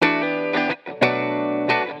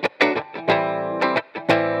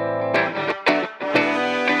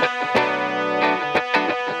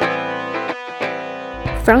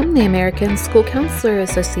From the American School Counselor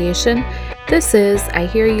Association, this is I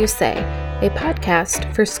Hear You Say, a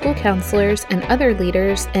podcast for school counselors and other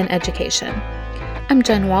leaders in education. I'm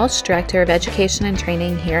Jen Walsh, Director of Education and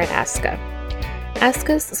Training here at ASCA.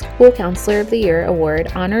 ASCA's School Counselor of the Year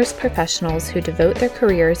award honors professionals who devote their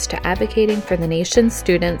careers to advocating for the nation's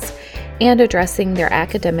students and addressing their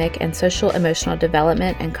academic and social-emotional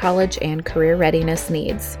development and college and career readiness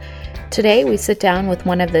needs. Today, we sit down with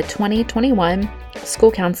one of the 2021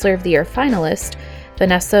 School Counselor of the Year finalists,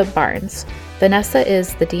 Vanessa Barnes. Vanessa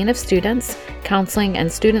is the Dean of Students, Counseling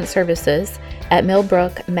and Student Services at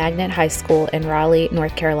Millbrook Magnet High School in Raleigh,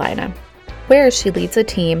 North Carolina, where she leads a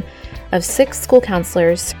team of 6 school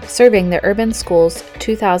counselors serving the urban school's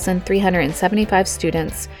 2,375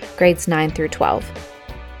 students, grades 9 through 12.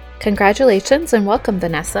 Congratulations and welcome,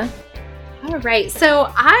 Vanessa. All right.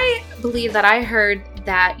 So I believe that I heard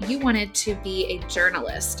that you wanted to be a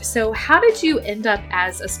journalist. So how did you end up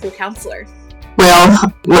as a school counselor?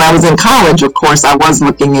 Well, when I was in college, of course, I was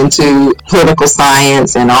looking into political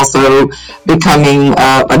science and also becoming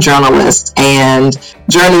a journalist. And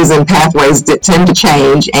journeys and pathways did tend to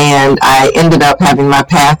change, and I ended up having my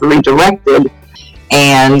path redirected.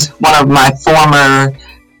 And one of my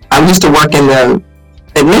I used to work in the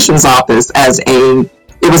admissions office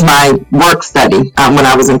it was my work study when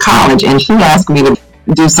I was in college, and she asked me to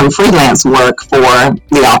do some freelance work for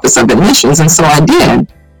the Office of Admissions, and so I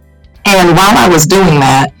did. And while I was doing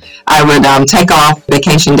that, I would take off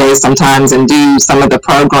vacation days sometimes and do some of the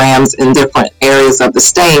programs in different areas of the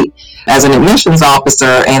state as an admissions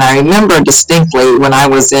officer. And I remember distinctly when I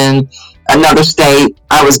was in another state,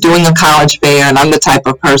 I was doing a college fair, and I'm the type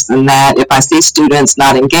of person that if I see students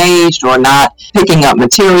not engaged or not picking up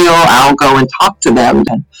material, I'll go and talk to them.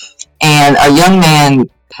 And a young man,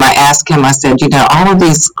 I asked him, I said, all of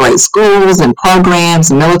these great schools and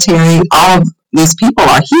programs, military, all of these people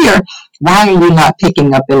are here. Why are you not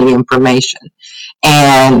picking up any information?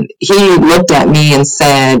 And he looked at me and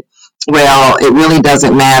said, well, it really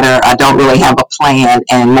doesn't matter. I don't really have a plan,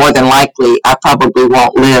 and more than likely, I probably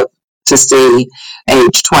won't live to see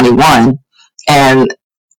age 21. And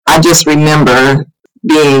I just remember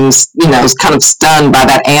being, kind of stunned by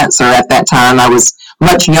that answer at that time. I was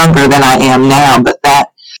much younger than I am now, but that,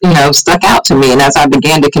 stuck out to me. And as I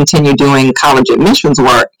began to continue doing college admissions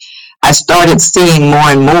work, I started seeing more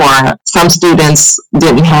and more. Some students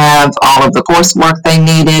didn't have all of the coursework they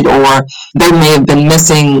needed, or they may have been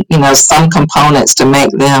missing, some components to make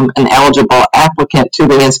them an eligible applicant to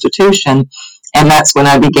the institution. And that's when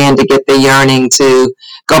I began to get the yearning to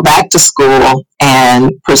go back to school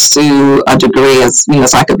and pursue a degree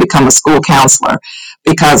so I could become a school counselor,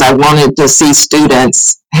 because I wanted to see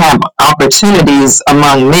students have opportunities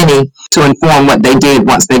among many to inform what they did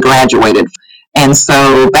once they graduated. And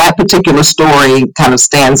so that particular story kind of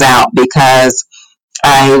stands out because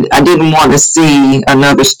I didn't want to see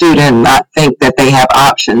another student not think that they have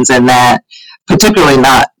options, and that particularly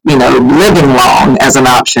not, living long as an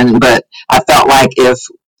option. But I felt like if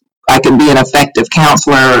I could be an effective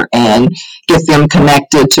counselor and get them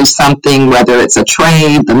connected to something, whether it's a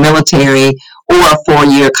trade, the military, or a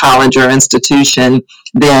 4-year college or institution,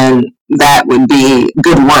 then that would be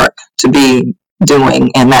good work to be doing.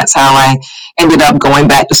 And that's how I ended up going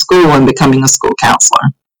back to school and becoming a school counselor.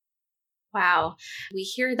 Wow. We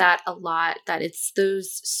hear that a lot, that it's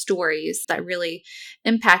those stories that really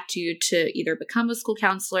impact you to either become a school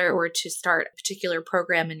counselor or to start a particular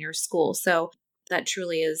program in your school. So that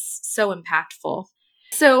truly is so impactful.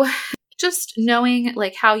 So just knowing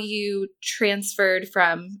how you transferred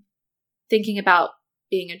from thinking about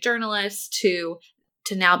being a journalist to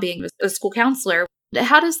now being a school counselor,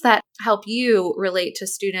 how does that help you relate to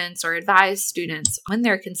students or advise students when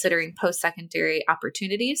they're considering post-secondary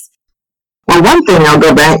opportunities? Well, one thing, I'll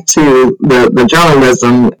go back to the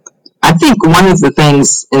journalism. I think one of the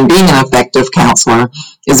things in being an effective counselor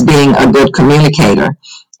is being a good communicator.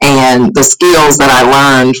 And the skills that I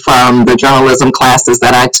learned from the journalism classes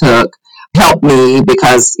that I took helped me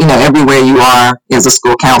because, everywhere you are as a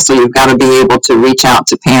school counselor, you've got to be able to reach out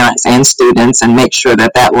to parents and students and make sure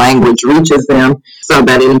that that language reaches them so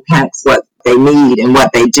that it impacts what they need and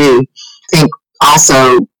what they do. I think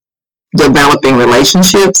also developing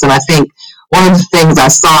relationships. And I think one of the things I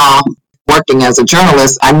saw working as a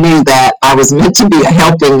journalist, I knew that I was meant to be a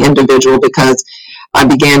helping individual because I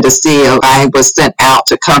began to see I was sent out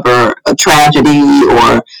to cover a tragedy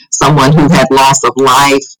or someone who had loss of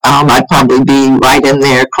life. I'd probably be right in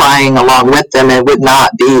there crying along with them. It would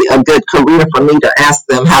not be a good career for me to ask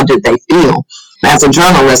them how did they feel as a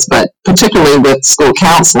journalist, but particularly with school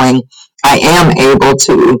counseling, I am able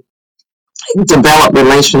to develop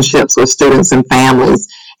relationships with students and families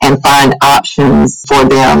and find options for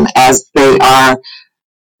them as they are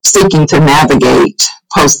seeking to navigate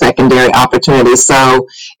post-secondary opportunities. So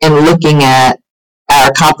in looking at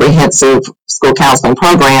our comprehensive school counseling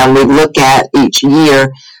program, we look at each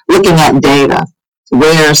year, looking at data,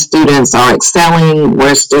 where students are excelling,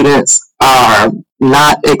 where students are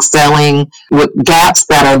not excelling, what gaps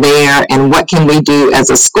that are there, and what can we do as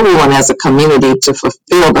a school and as a community to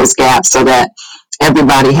fulfill those gaps so that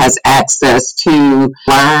everybody has access to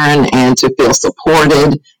learn and to feel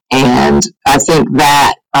supported. And I think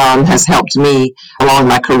that has helped me along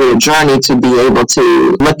my career journey to be able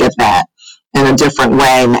to look at that in a different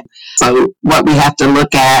way. So what we have to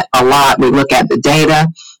look at a lot, we look at the data,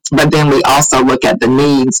 but then we also look at the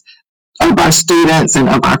needs of our students and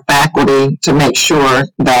of our faculty to make sure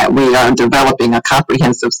that we are developing a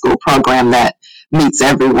comprehensive school program that meets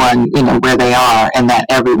everyone, where they are, and that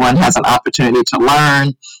everyone has an opportunity to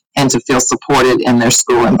learn and to feel supported in their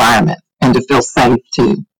school environment and to feel safe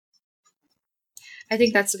too. I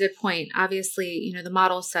think that's a good point. Obviously, the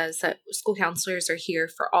model says that school counselors are here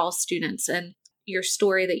for all students. And your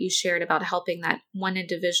story that you shared about helping that one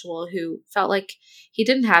individual who felt like he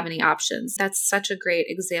didn't have any options, that's such a great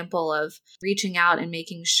example of reaching out and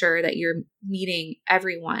making sure that you're meeting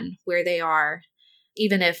everyone where they are,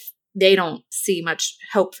 even if they don't see much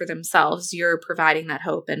hope for themselves. You're providing that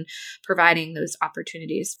hope and providing those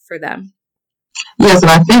opportunities for them. Yes, and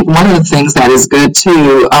I think one of the things that is good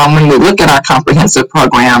too, when we look at our comprehensive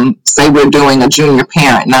program, say we're doing a junior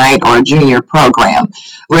parent night or a junior program,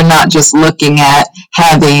 we're not just looking at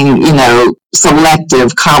having,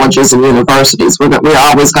 selective colleges and universities. We're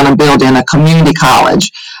always going to build in a community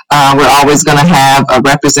college. We're always going to have a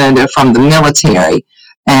representative from the military.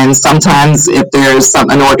 And sometimes if there's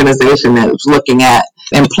an organization that's looking at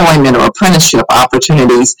employment or apprenticeship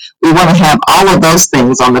opportunities, we want to have all of those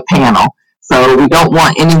things on the panel. So we don't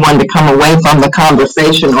want anyone to come away from the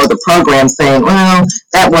conversation or the program saying, well,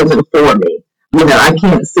 that wasn't for me. I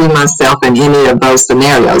can't see myself in any of those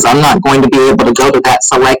scenarios. I'm not going to be able to go to that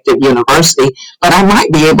selective university, but I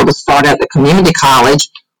might be able to start at the community college,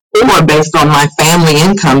 or based on my family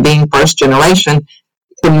income being first generation,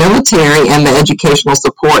 the military and the educational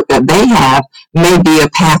support that they have may be a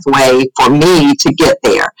pathway for me to get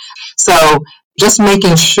there. So just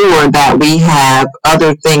making sure that we have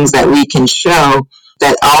other things that we can show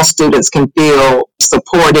that all students can feel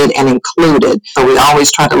supported and included. So we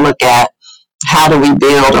always try to look at how do we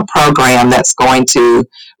build a program that's going to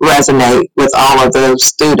resonate with all of those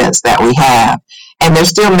students that we have. And there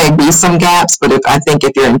still may be some gaps, but I think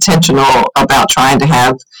if you're intentional about trying to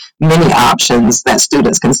have many options that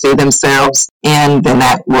students can see themselves in, then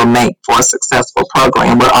that will make for a successful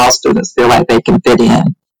program where all students feel like they can fit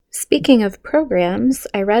in. Speaking of programs,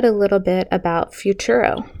 I read a little bit about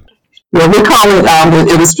Futuro. Yeah, we call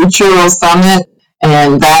it was Futuro Summit,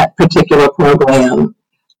 and that particular program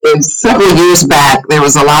is several years back. There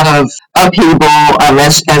was a lot of upheaval,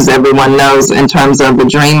 as everyone knows, in terms of the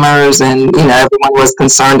Dreamers, and everyone was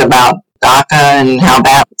concerned about DACA and how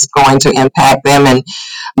that was going to impact them. And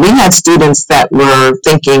we had students that were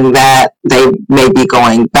thinking that they may be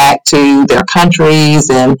going back to their countries,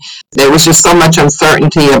 and there was just so much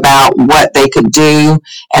uncertainty about what they could do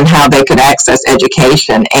and how they could access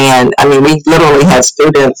education. And we literally had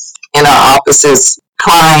students in our offices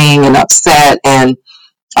crying and upset. And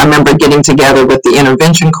I remember getting together with the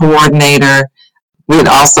intervention coordinator. We had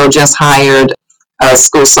also just hired a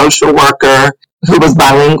school social worker who was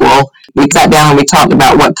bilingual. We sat down and we talked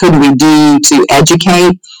about what could we do to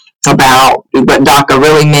educate about what DACA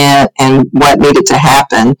really meant and what needed to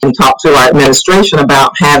happen, and talked to our administration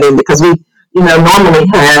about having, because we normally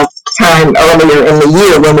have time earlier in the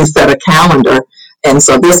year when we set a calendar. And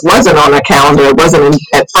so this wasn't on a calendar. It wasn't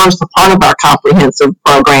at first a part of our comprehensive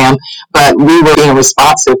program, but we were being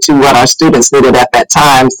responsive to what our students needed at that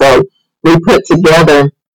time. So we put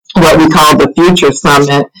together what we called the Future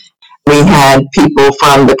Summit. We had people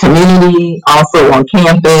from the community also on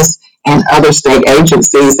campus and other state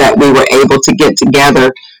agencies that we were able to get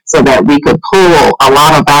together so that we could pull a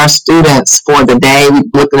lot of our students for the day. We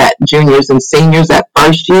looked at juniors and seniors that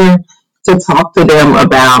first year to talk to them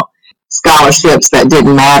about scholarships that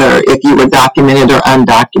didn't matter if you were documented or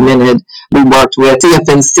undocumented. We worked with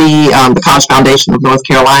CFNC, the College Foundation of North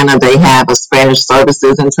Carolina. They have a Spanish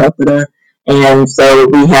services interpreter. And so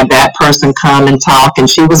we had that person come and talk, and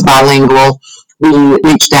she was bilingual. We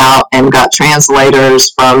reached out and got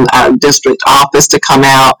translators from our district office to come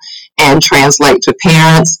out and translate to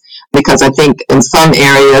parents, because I think in some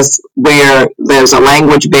areas where there's a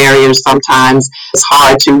language barrier, sometimes it's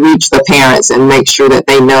hard to reach the parents and make sure that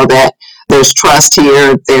they know that there's trust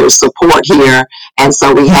here, there's support here. And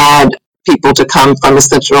so we had people to come from the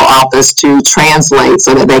central office to translate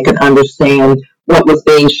so that they could understand what was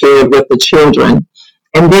being shared with the children.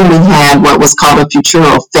 And then we had what was called a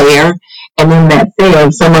Futuro Fair. And in that fair,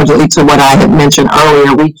 similarly to what I had mentioned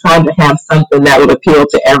earlier, we tried to have something that would appeal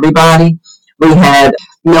to everybody. We had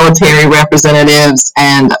military representatives,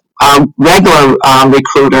 and our regular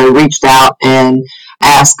recruiter reached out and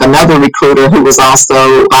asked another recruiter who was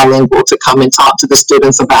also bilingual to come and talk to the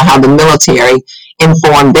students about how the military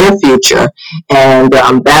informed their future. And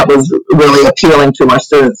that was really appealing to our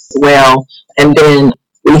students as well. And then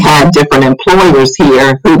we had different employers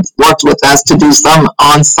here who worked with us to do some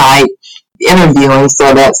on-site interviewing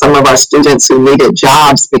so that some of our students who needed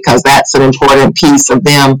jobs, because that's an important piece of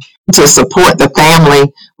them to support the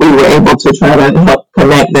family, we were able to try to help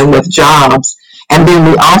connect them with jobs. And then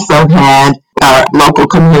we also had our local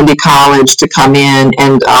community college to come in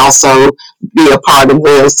and also be a part of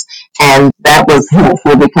this. And that was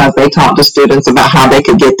helpful because they talked to students about how they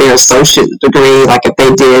could get their associate degree, like if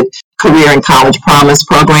they did Career and College Promise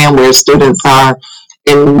program, where students are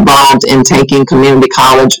involved in taking community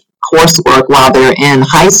college coursework while they're in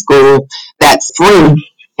high school. That's free,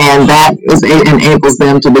 and that enables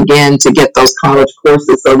them to begin to get those college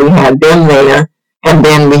courses. So we had them there, and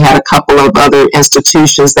then we had a couple of other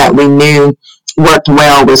institutions that we knew worked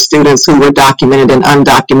well with students who were documented and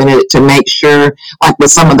undocumented to make sure, like with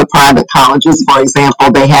some of the private colleges, for example,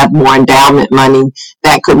 they had more endowment money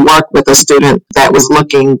that could work with a student that was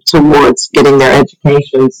looking towards getting their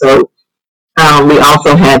education. So we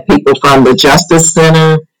also had people from the Justice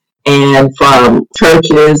Center and from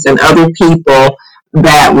churches and other people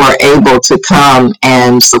that were able to come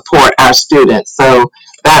and support our students. So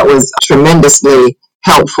that was tremendously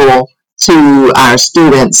helpful to our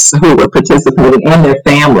students who were participating and their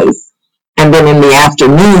families. And then in the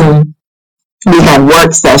afternoon, we had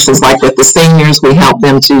work sessions, like with the seniors, we helped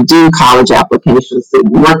them to do college applications, to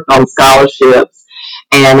work on scholarships.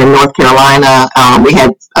 And in North Carolina, we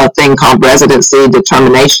had a thing called residency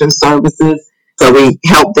determination services. So we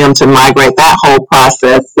helped them to migrate that whole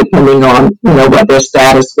process depending on, what their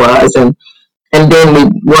status was. And then we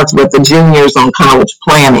worked with the juniors on college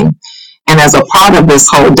planning. And as a part of this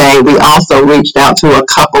whole day, we also reached out to a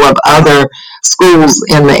couple of other schools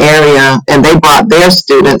in the area, and they brought their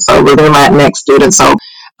students over, their Latinx students. So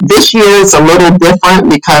this year is a little different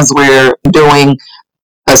because we're doing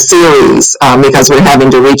a series, because we're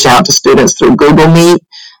having to reach out to students through Google Meet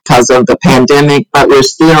because of the pandemic, but we're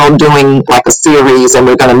still doing like a series, and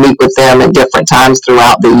we're going to meet with them at different times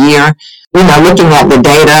throughout the year. Looking at the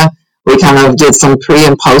data, we kind of did some pre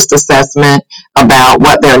and post assessment about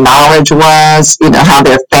what their knowledge was, how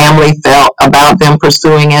their family felt about them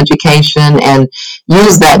pursuing education, and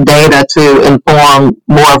use that data to inform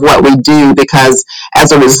more of what we do, because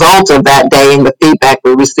as a result of that day and the feedback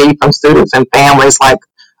we receive from students and families, like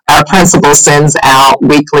our principal sends out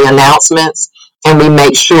weekly announcements, and we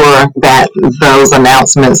make sure that those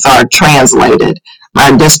announcements are translated.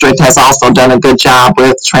 Our district has also done a good job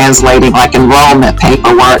with translating like enrollment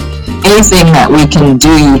paperwork, anything that we can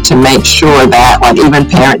do to make sure that, like even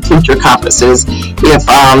parent-teacher conferences, if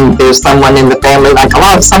there's someone in the family, like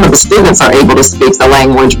some of the students are able to speak the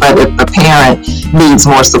language, but if the parent needs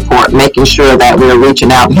more support, making sure that we're reaching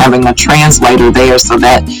out and having a translator there so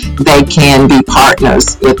that they can be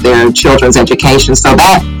partners with their children's education. So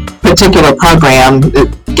that particular program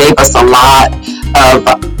gave us a lot of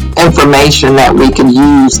information that we can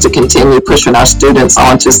use to continue pushing our students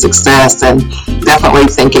on to success. And definitely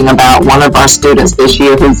thinking about one of our students this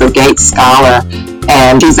year who's a Gates Scholar,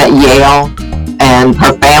 and she's at Yale, and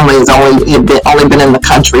her family has only been in the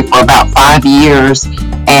country for about 5 years.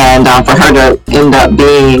 And for her to end up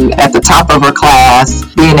being at the top of her class,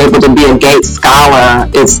 being able to be a Gates Scholar,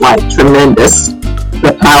 is like tremendous.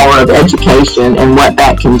 The power of education and what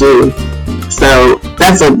that can do. So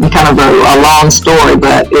that's a kind of a long story,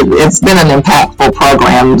 but it's been an impactful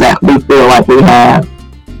program that we feel like we have.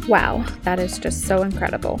 Wow, that is just so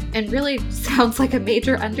incredible. And really sounds like a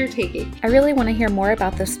major undertaking. I really want to hear more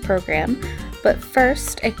about this program, but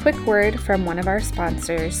first, a quick word from one of our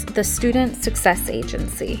sponsors, the Student Success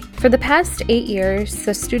Agency. For the past 8 years,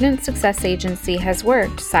 the Student Success Agency has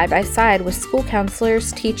worked side by side with school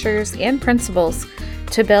counselors, teachers, and principals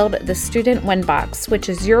to build the Student Winbox, which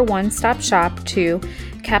is your one-stop shop to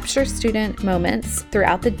capture student moments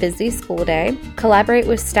throughout the busy school day, collaborate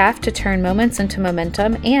with staff to turn moments into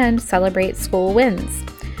momentum, and celebrate school wins.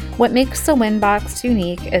 What makes the Winbox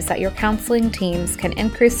unique is that your counseling teams can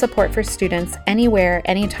increase support for students anywhere,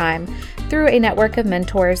 anytime, through a network of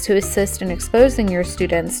mentors who assist in exposing your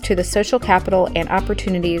students to the social capital and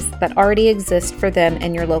opportunities that already exist for them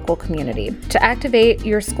in your local community. To activate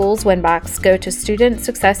your school's Winbox, go to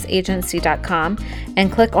studentsuccessagency.com and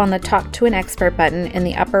click on the Talk to an Expert button in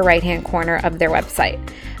the upper right-hand corner of their website.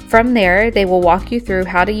 From there, they will walk you through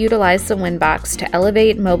how to utilize the Winbox to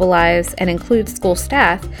elevate, mobilize, and include school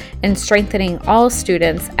staff in strengthening all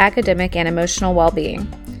students' academic and emotional well-being.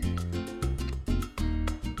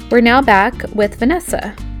 We're now back with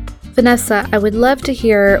Vanessa. Vanessa, I would love to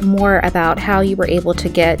hear more about how you were able to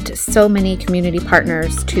get so many community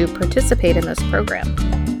partners to participate in this program.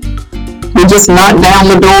 We just knocked down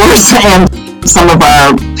the doors, and some of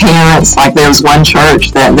our parents, like there's one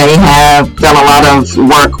church that they have done a lot of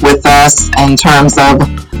work with us in terms of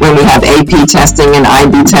when we have AP testing and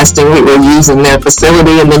IB testing, we were using their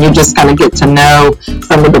facility, and then you just kind of get to know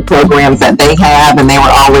some of the programs that they have, and they were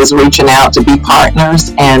always reaching out to be partners.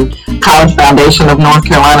 And College Foundation of North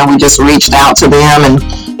Carolina, we just reached out to them, and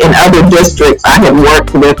in other districts, I had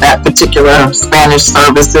worked with that particular Spanish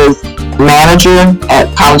services manager at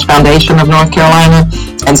College Foundation of North Carolina,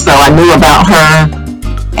 and so I knew about her,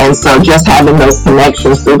 and so just having those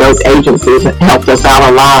connections through those agencies helped us out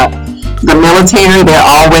a lot. The military, they're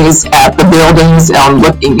always at the buildings,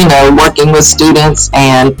 working with students,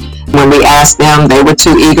 and when we asked them, they were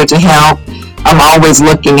too eager to help. I'm always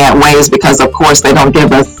looking at ways, because of course they don't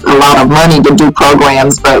give us a lot of money to do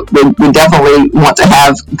programs, but we definitely want to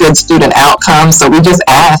have good student outcomes, so we just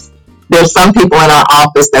ask. There's some people in our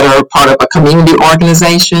office that are part of a community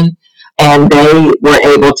organization, and they were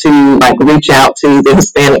able to reach out to the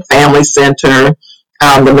Hispanic Family Center,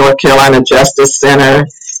 the North Carolina Justice Center,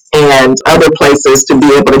 and other places to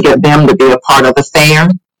be able to get them to be a part of the fair.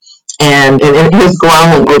 And it has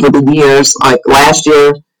grown over the years. Like last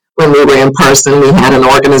year when we were in person, we had an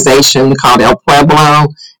organization called El Pueblo,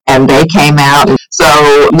 and they came out. And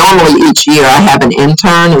so normally each year I have an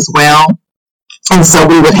intern as well. And so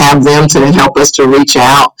we would have them to help us to reach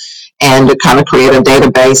out and to kind of create a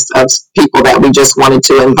database of people that we just wanted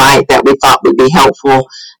to invite that we thought would be helpful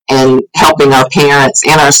and helping our parents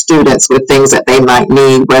and our students with things that they might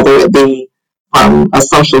need, whether it be from a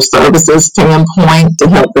social services standpoint to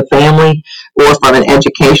help the family or from an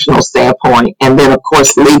educational standpoint, and then of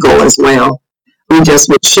course legal as well. We just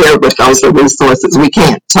would share with those resources. We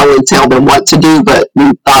can't totally tell them what to do, but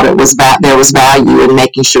we thought there was value in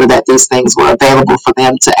making sure that these things were available for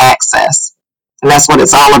them to access. And that's what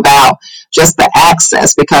it's all about, just the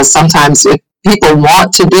access, because sometimes if people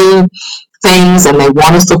want to do things and they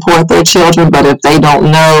want to support their children, but if they don't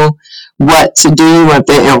know what to do, if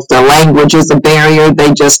the language is a barrier,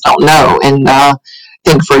 they just don't know. And I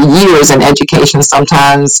think for years in education,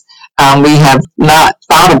 sometimes we have not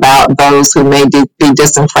thought about those who may be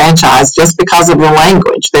disenfranchised just because of the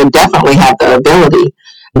language. They definitely have the ability.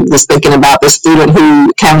 I'm just thinking about the student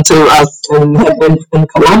who came to us in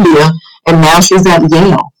Columbia, and now she's at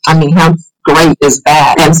Yale. I mean, how great is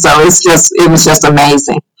that? And so it was just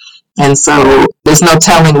amazing. And so there's no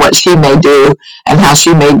telling what she may do and how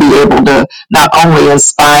she may be able to not only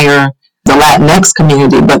inspire the Latinx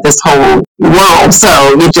community, but this whole world.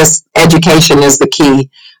 So education is the key.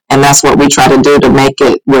 And that's what we try to do to make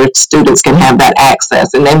it where students can have that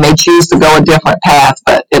access. And they may choose to go a different path,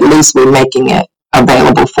 but at least we're making it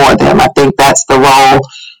available for them. I think that's the role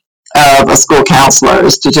of a school counselor,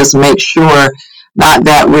 is to just make sure not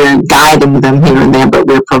that we're guiding them here and there, but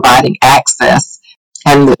we're providing access.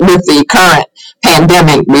 And with the current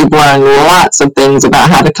pandemic, we've learned lots of things about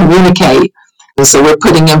how to communicate. And so we're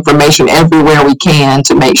putting information everywhere we can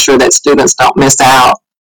to make sure that students don't miss out.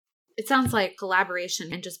 It sounds like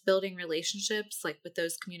collaboration and just building relationships like with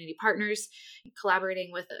those community partners,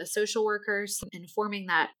 collaborating with social workers, and forming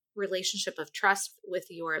that relationship of trust with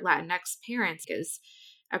your Latinx parents is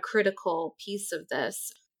a critical piece of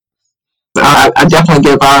this. I definitely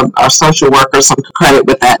give our social worker some credit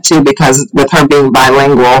with that too, because with her being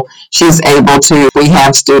bilingual, she's able to, we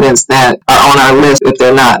have students that are on our list if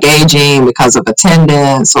they're not engaging because of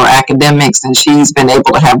attendance or academics, and she's been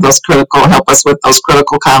able to help us with those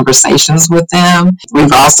critical conversations with them.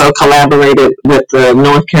 We've also collaborated with the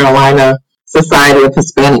North Carolina Society of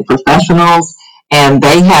Hispanic Professionals, and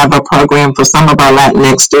they have a program for some of our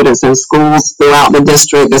Latinx students in schools throughout the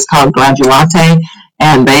district. It's called Graduate.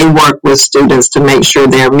 And they work with students to make sure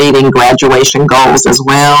they're meeting graduation goals as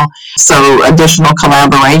well. So additional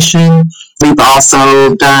collaboration. We've also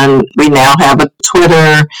we now have a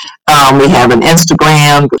Twitter, we have an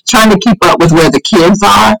Instagram, trying to keep up with where the kids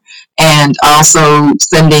are, and also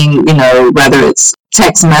sending, whether it's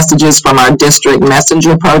text messages from our district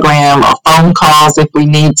messenger program or phone calls if we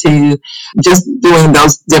need to, just doing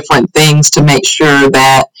those different things to make sure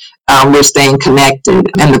that we're staying connected.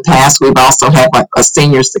 In the past, we've also had like a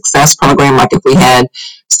senior success program, like if we had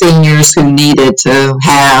seniors who needed to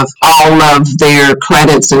have all of their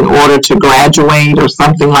credits in order to graduate or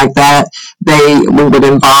something like that, we would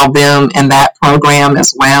involve them in that program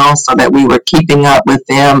as well, so that we were keeping up with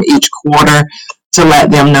them each quarter to let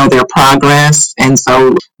them know their progress. And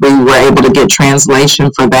so we were able to get translation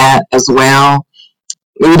for that as well.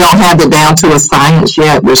 We don't have it down to a science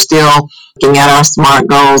yet. We're still looking at our SMART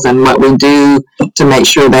goals and what we do to make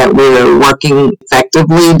sure that we're working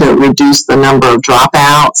effectively to reduce the number of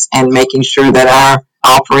dropouts and making sure that our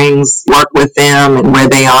offerings work with them and where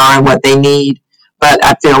they are and what they need. But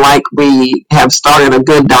I feel like we have started a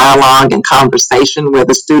good dialogue and conversation where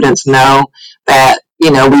the students know that,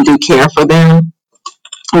 we do care for them.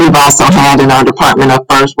 We've also had in our department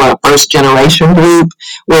a first generation group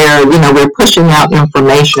where, we're pushing out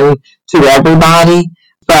information to everybody,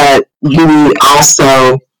 but we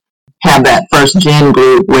also have that first gen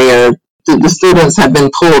group where the students have been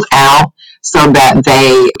pulled out so that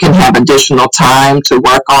they can have additional time to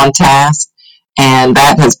work on tasks. And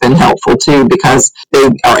that has been helpful too, because they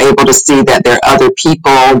are able to see that there are other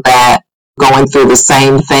people that are going through the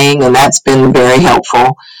same thing, and that's been very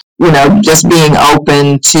helpful. Just being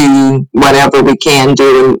open to whatever we can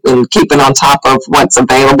do and keeping on top of what's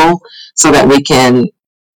available so that we can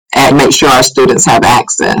make sure our students have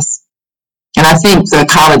access. And I think the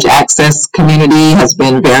college access community has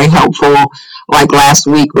been very helpful. Like last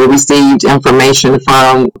week, we received information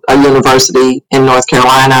from a university in North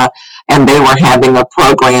Carolina, and they were having a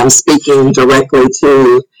program speaking directly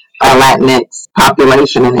to our Latinx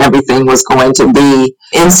population, and everything was going to be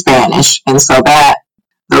in Spanish. And so that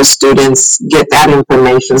those students get that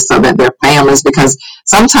information so that their families, because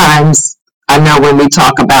sometimes I know when we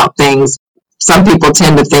talk about things, some people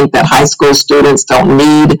tend to think that high school students don't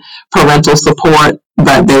need parental support,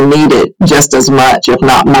 but they need it just as much, if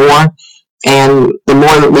not more. And the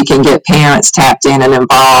more that we can get parents tapped in and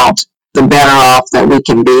involved, the better off that we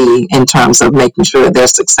can be in terms of making sure that they're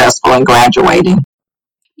successful in graduating.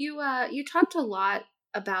 You talked a lot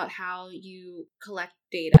about how you collect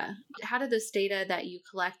data. How did this data that you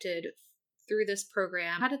collected through this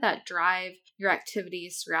program, how did that drive your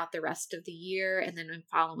activities throughout the rest of the year and then in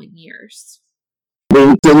following years? We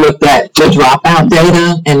looked at the dropout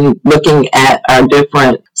data and looking at our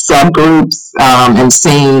different subgroups and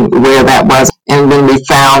seeing where that was. And then we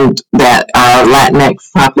found that our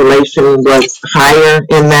Latinx population was higher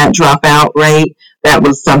in that dropout rate. That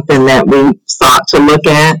was something that we sought to look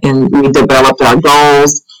at, and we developed our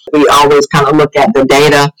goals. We always kind of look at the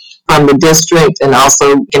data from the district and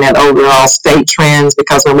also looking at overall state trends,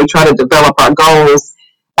 because when we try to develop our goals,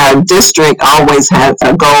 our district always has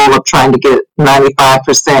a goal of trying to get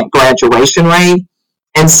 95% graduation rate.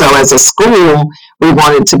 And so as a school, we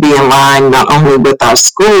wanted to be in line not only with our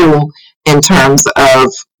school in terms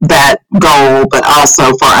of that goal, but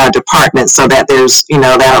also for our department, so that there's,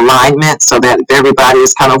 that alignment, so that if everybody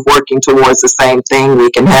is kind of working towards the same thing,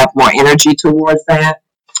 we can have more energy towards that.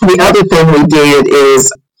 The other thing we did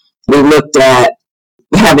is we looked at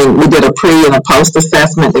we did a pre and a post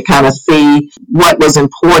assessment to kind of see what was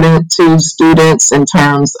important to students in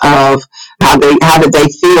terms of how did they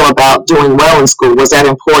feel about doing well in school. Was that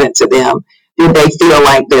important to them? Did they feel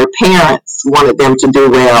like their parents wanted them to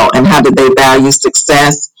do well, and how did they value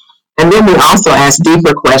success? And then we also asked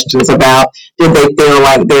deeper questions about, did they feel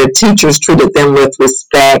like their teachers treated them with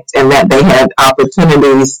respect and that they had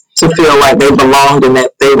opportunities to feel like they belonged and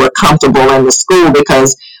that they were comfortable in the school,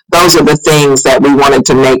 because those are the things that we wanted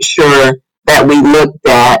to make sure that we looked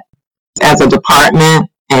at as a department,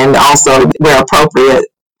 and also, where appropriate,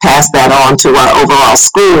 pass that on to our overall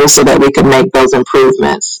school so that we could make those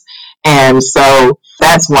improvements. And so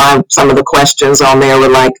that's why some of the questions on there were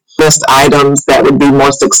like list items that would be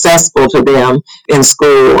more successful to them in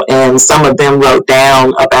school. And some of them wrote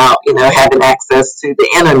down about, having access to the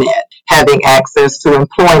internet, having access to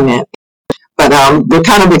employment. But we're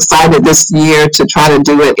kind of excited this year to try to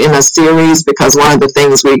do it in a series, because one of the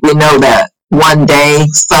things we know that one day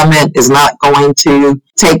summit is not going to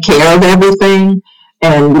take care of everything,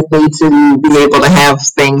 and we need to be able to have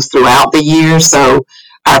things throughout the year. So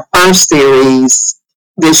our first series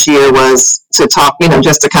this year was to talk,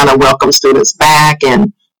 just to kind of welcome students back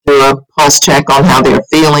and do a pulse check on how they're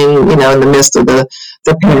feeling, in the midst of the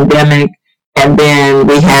pandemic. And then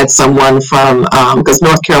we had someone from, because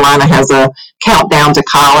North Carolina has a countdown to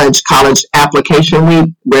college application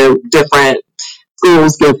week, where different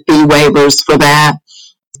schools give fee waivers for that.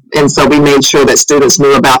 And so we made sure that students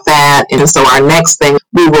knew about that. And so our next thing,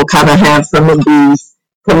 we will kind of have some of these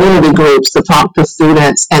community groups to talk to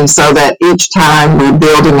students. And so that each time we're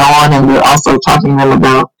building on, and we're also talking to them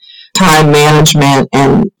about time management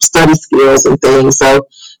and study skills and things. So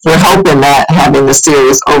we're hoping that having the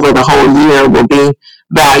series over the whole year will be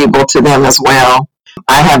valuable to them as well.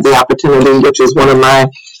 I have the opportunity, which is one of my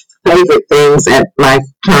favorite things at my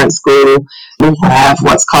current school. We have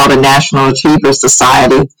what's called a National Achiever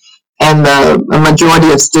Society, and the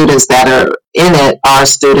majority of students that are in it are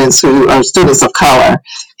students who are students of color,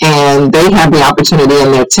 and they have the opportunity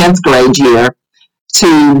in their 10th grade year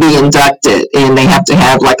to be inducted, and they have to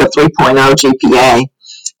have like a 3.0 GPA.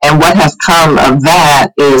 And what has come of that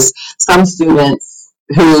is some students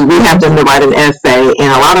who we have them to write an essay,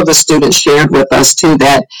 and a lot of the students shared with us too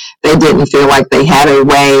that they didn't feel like they had a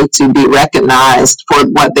way to be recognized for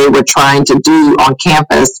what they were trying to do on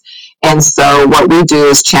campus. And so what we do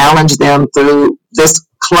is challenge them through this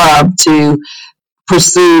club to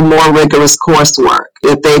pursue more rigorous coursework.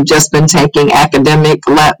 If they've just been taking academic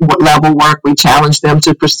level work, we challenge them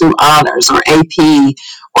to pursue honors or AP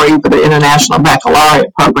or even the International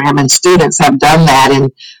Baccalaureate program. And students have done that,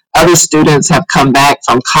 and other students have come back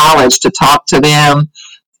from college to talk to them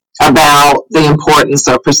about the importance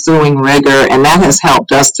of pursuing rigor, and that has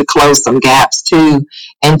helped us to close some gaps too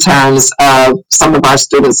in terms of some of our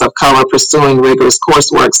students of color pursuing rigorous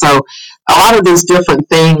coursework. So a lot of these different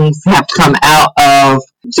things have come out of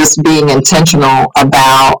just being intentional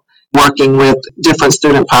about working with different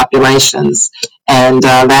student populations, and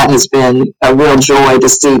that has been a real joy to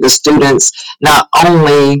see the students not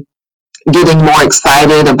only getting more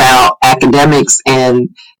excited about academics and,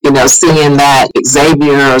 you know, seeing that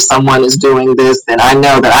Xavier or someone is doing this, then I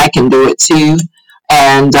know that I can do it too.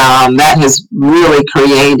 And that has really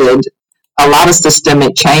created a lot of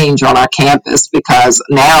systemic change on our campus, because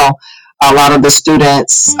now a lot of the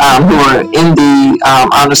students who are in the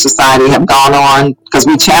Honor Society have gone on, because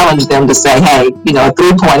we challenge them to say, hey, you know,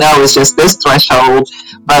 3.0 is just this threshold,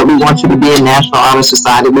 but we want you to be in National Honor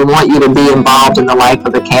Society. We want you to be involved in the life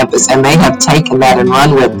of the campus. And they have taken that and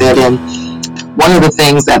run with it. And one of the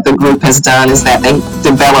things that the group has done is that they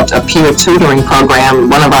developed a peer tutoring program.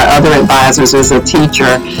 One of our other advisors is a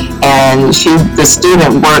teacher, and the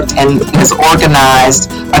student worked and has organized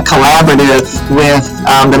a collaborative with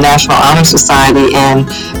the National Honor Society, and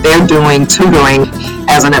they're doing tutoring.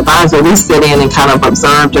 As an advisor, we sit in and kind of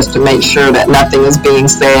observe just to make sure that nothing is being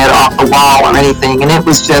said off the wall or anything. And it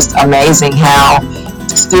was just amazing how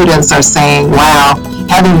students are saying, wow,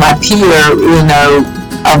 having my peer, you know,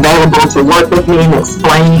 available to work with me and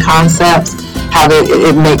explain concepts, how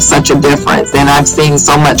it makes such a difference. And I've seen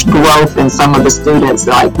so much growth in some of the students.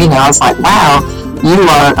 Like, you know, it's like, wow, you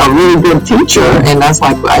are a really good teacher. And that's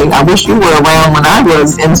like, I wish you were around when I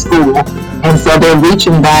was in school. And so they're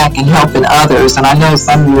reaching back and helping others. And I know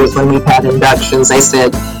some years when we've had inductions, they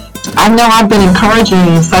said, I know I've been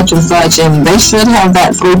encouraging such and such, and they should have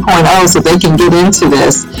that 3.0 so they can get into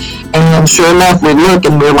this. And sure enough, we look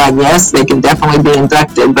and we're like, yes, they can definitely be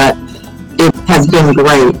inducted, but it has been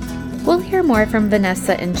great. We'll hear more from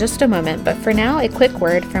Vanessa in just a moment, but for now, a quick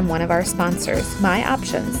word from one of our sponsors, My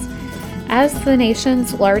Options. As the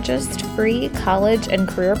nation's largest free college and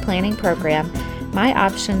career planning program, My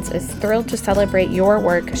Options is thrilled to celebrate your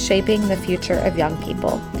work shaping the future of young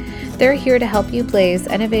people. They're here to help you blaze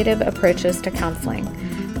innovative approaches to counseling.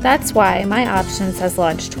 That's why My Options has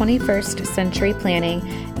launched 21st century planning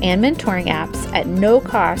and mentoring apps at no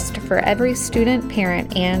cost for every student,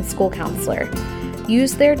 parent, and school counselor.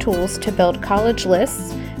 Use their tools to build college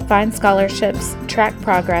lists, find scholarships, track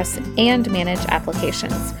progress, and manage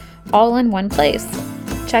applications, all in one place.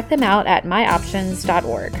 Check them out at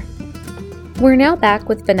myoptions.org. We're now back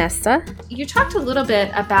with Vanessa. You talked a little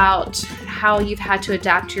bit about how you've had to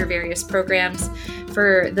adapt your various programs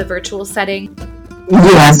for the virtual setting.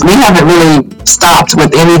 Yes, we haven't really stopped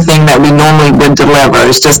with anything that we normally would deliver.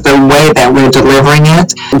 It's just the way that we're delivering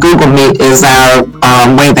it. Google Meet is our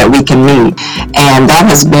way that we can meet, and that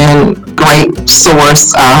has been a great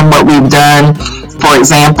source. What we've done, for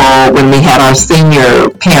example, when we had our senior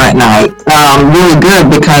parent night, really good,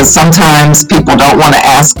 because sometimes people don't want to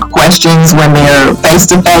ask questions when they're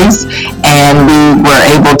face-to-face, and we were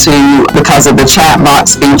able to, because of the chat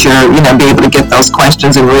box feature, be able to get those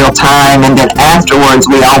questions in real time. And then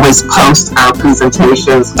afterwards, we always post our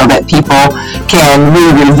presentations so that people can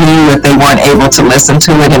re-review if they weren't able to listen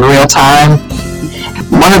to it in real time.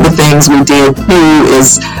 One of the things we did too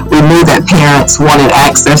is we knew that parents wanted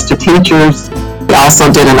access to teachers. We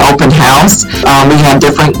also did an open house. We had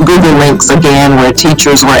different Google links again where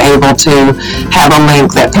teachers were able to have a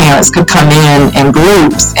link that parents could come in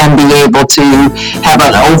groups and be able to have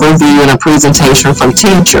an overview and a presentation from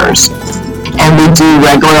teachers. And we do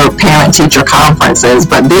regular parent-teacher conferences,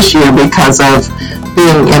 but this year, because of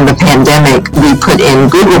being in the pandemic, we put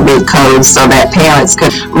in Google Meet codes so that parents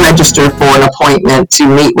could register for an appointment to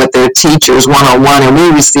meet with their teachers one-on-one, and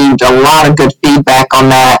we received a lot of good feedback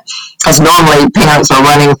on that, because normally parents are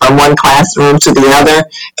running from one classroom to the other,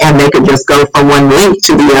 and they could just go from one link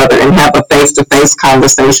to the other and have a face-to-face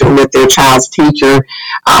conversation with their child's teacher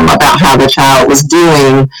about how the child was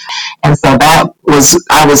doing. And so I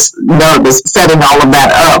was nervous setting all of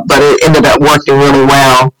that up, but it ended up working really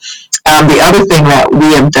well. The other thing that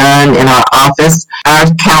we have done in our office, our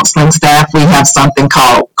counseling staff, we have something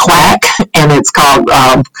called QAC, and it's called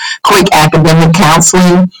Quick Academic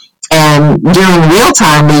Counseling. And during real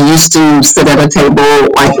time, we used to sit at a table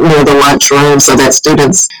like near the lunchroom so that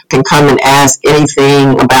students can come and ask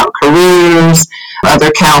anything about careers,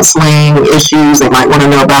 other counseling issues. They might want to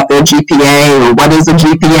know about their GPA or what is a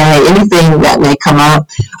GPA, anything that may come up.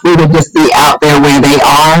 We would just be out there where they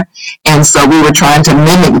are. And so we were trying to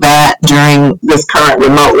mimic that during this current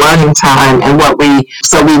remote learning time. And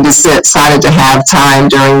so we decided to have time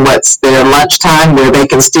during what's their lunchtime where they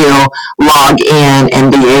can still log in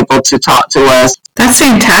and be able to talk to us. That's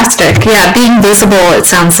fantastic. Yeah, being visible, it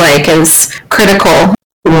sounds like, is critical.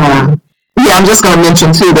 Yeah, I'm just going to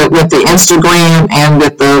mention, too, that with the Instagram and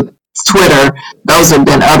with the Twitter, those have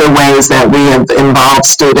been other ways that we have involved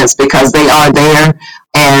students because they are there.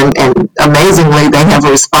 And amazingly, they have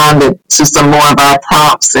responded to some more of our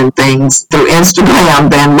prompts and things through Instagram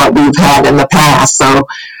than what we've had in the past. So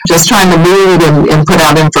just trying to move and put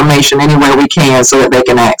out information anywhere we can so that they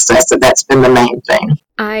can access it. That's been the main thing.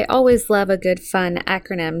 I always love a good fun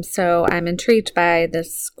acronym, so I'm intrigued by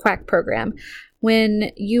this QUAC program.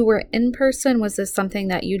 When you were in person, was this something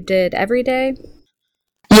that you did every day?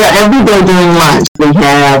 Yeah, every day during lunch. We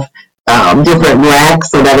have different racks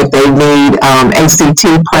so that if they need ACT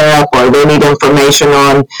prep or they need information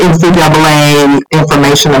on NCAA,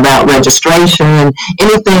 information about registration,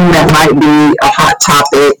 anything that might be a hot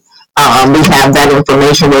topic, we have that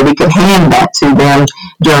information where we can hand that to them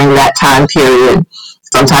during that time period.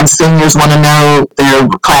 Sometimes seniors want to know their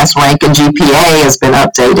class rank and GPA has been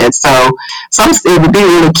updated. So it would be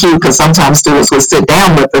really cute because sometimes students would sit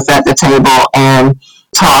down with us at the table and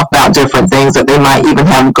talk about different things that they might even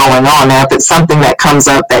have going on. Now, if it's something that comes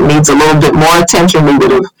up that needs a little bit more attention, we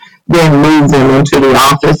would have then moved them into the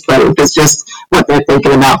office. But if it's just what they're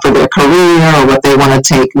thinking about for their career or what they want to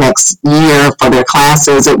take next year for their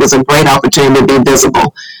classes, it was a great opportunity to be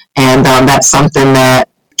visible. And that's something that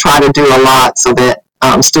I try to do a lot so that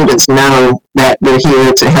students know that we're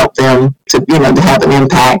here to help them to have an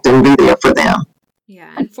impact and be there for them.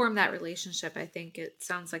 Yeah, and form that relationship. I think it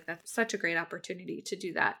sounds like that's such a great opportunity to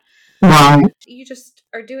do that. Right. You just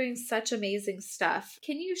are doing such amazing stuff.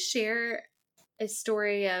 Can you share a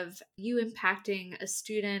story of you impacting a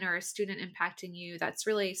student or a student impacting you that's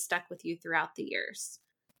really stuck with you throughout the years?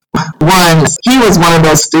 He was one of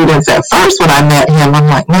those students at first when I met him. I'm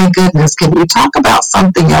like, my goodness, can you talk about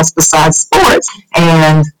something else besides sports?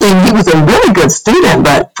 And he was a really good student,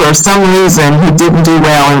 but for some reason he didn't do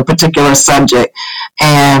well in a particular subject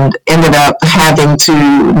and ended up having to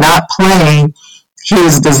not play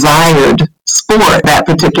his desired sport that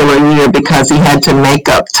particular year because he had to make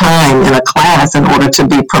up time in a class in order to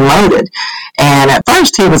be promoted. And at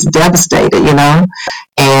first he was devastated,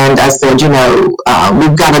 and I said,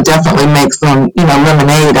 we've got to definitely make some,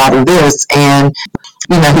 lemonade out of this. And,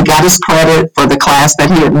 he got his credit for the class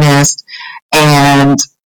that he had missed. And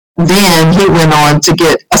then he went on to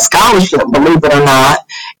get a scholarship, believe it or not,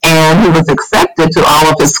 and he was accepted to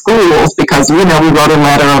all of his schools because, we wrote a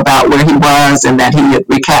letter about where he was and that he had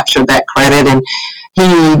recaptured that credit. And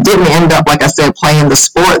he didn't end up, like I said, playing the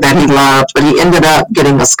sport that he loved, but he ended up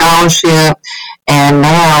getting a scholarship, and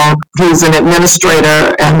now he's an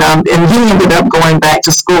administrator, and he ended up going back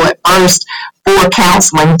to school at first for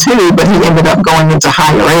counseling too, but he ended up going into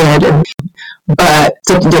higher ed. But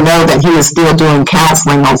to know that he was still doing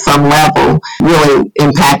counseling on some level really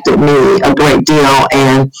impacted me a great deal.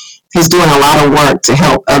 And he's doing a lot of work to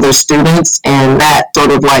help other students, and that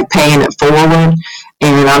sort of like paying it forward.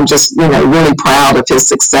 And I'm just, really proud of his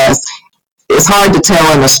success. It's hard to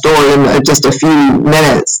tell in a story in just a few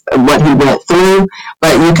minutes what he went through,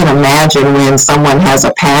 but you can imagine when someone has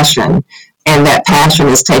a passion and that passion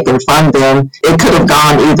is taken from them, it could have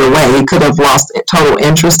gone either way. He could have lost total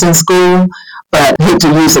interest in school, but I hate to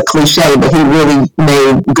use a cliche, but he really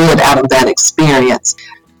made good out of that experience.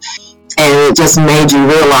 And it just made you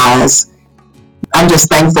realize, I'm just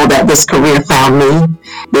thankful that this career found me,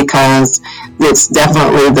 because it's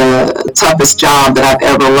definitely the toughest job that I've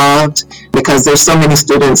ever loved, because there's so many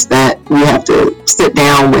students that we have to sit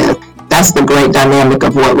down with. That's the great dynamic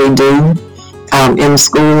of what we do in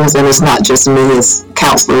schools, and it's not just me, it's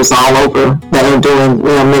counselors all over that are doing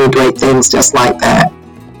many great things just like that.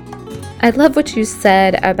 I love what you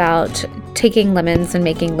said about taking lemons and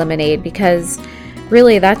making lemonade, because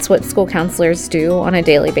really that's what school counselors do on a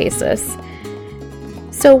daily basis.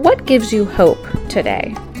 So what gives you hope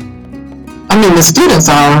today? The students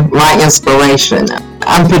are my inspiration.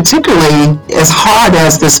 I'm particularly, as hard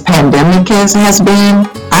as this pandemic has been,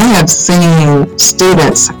 I have seen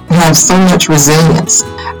students have so much resilience.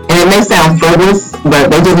 And it may sound frivolous, but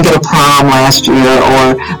they didn't get a prom last year,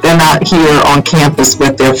 or they're not here on campus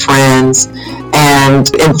with their friends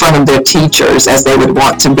and in front of their teachers as they would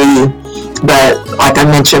want to be. But like I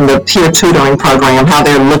mentioned, the peer tutoring program, how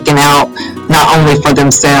they're looking out not only for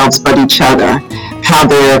themselves but each other, how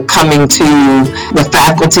they're coming to the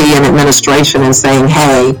faculty and administration and saying,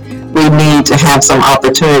 hey, we need to have some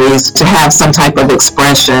opportunities to have some type of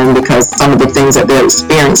expression because some of the things that they're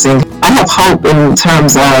experiencing. I have hope in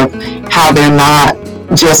terms of how they're not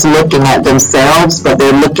just looking at themselves, but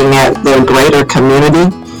they're looking at their greater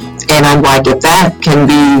community. And I'm like, if that can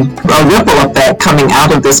be a ripple effect coming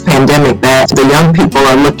out of this pandemic, that the young people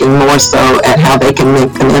are looking more so at how they can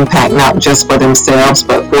make an impact, not just for themselves,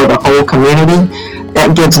 but for the whole community,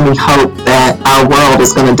 that gives me hope that our world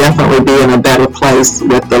is going to definitely be in a better place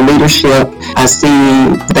with the leadership. I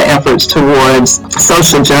see the efforts towards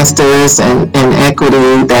social justice and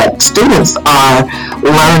equity, that students are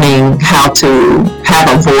learning how to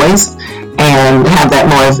have a voice and have that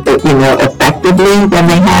more, effectively than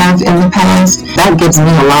they have in the past. That gives me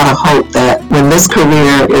a lot of hope that when this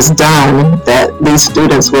career is done, that these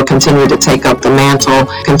students will continue to take up the mantle,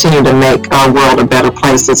 continue to make our world a better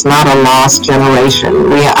place. It's not a lost generation.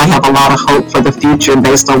 I have a lot of hope for the future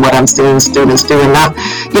based on what I'm seeing students do. And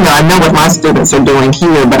I know what my students are doing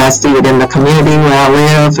here, but I see it in the community where I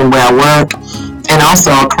live and where I work. And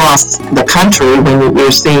also across the country, when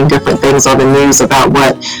we're seeing different things on the news about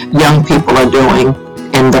what young people are doing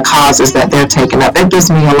and the causes that they're taking up, it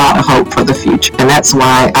gives me a lot of hope for the future. And that's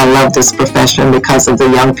why I love this profession, because of the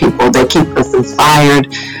young people. They keep us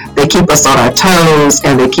inspired, they keep us on our toes,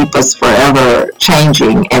 and they keep us forever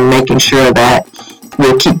changing and making sure that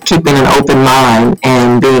we're keeping an open mind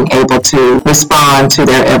and being able to respond to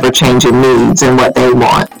their ever-changing needs and what they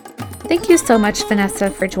want. Thank you so much, Vanessa,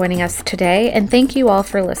 for joining us today, and thank you all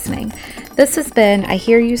for listening. This has been I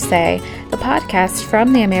Hear You Say, the podcast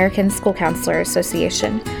from the American School Counselor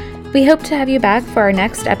Association. We hope to have you back for our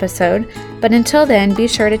next episode, but until then, be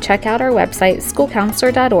sure to check out our website,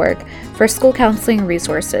 schoolcounselor.org, for school counseling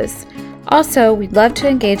resources. Also, we'd love to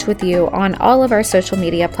engage with you on all of our social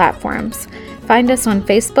media platforms. Find us on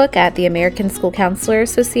Facebook at the American School Counselor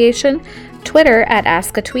Association, Twitter at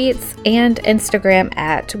Aska Tweets, and Instagram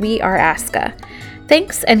at We Are Aska.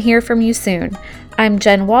 Thanks, and hear from you soon. I'm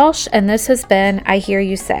Jen Walsh, and this has been I Hear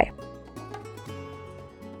You Say.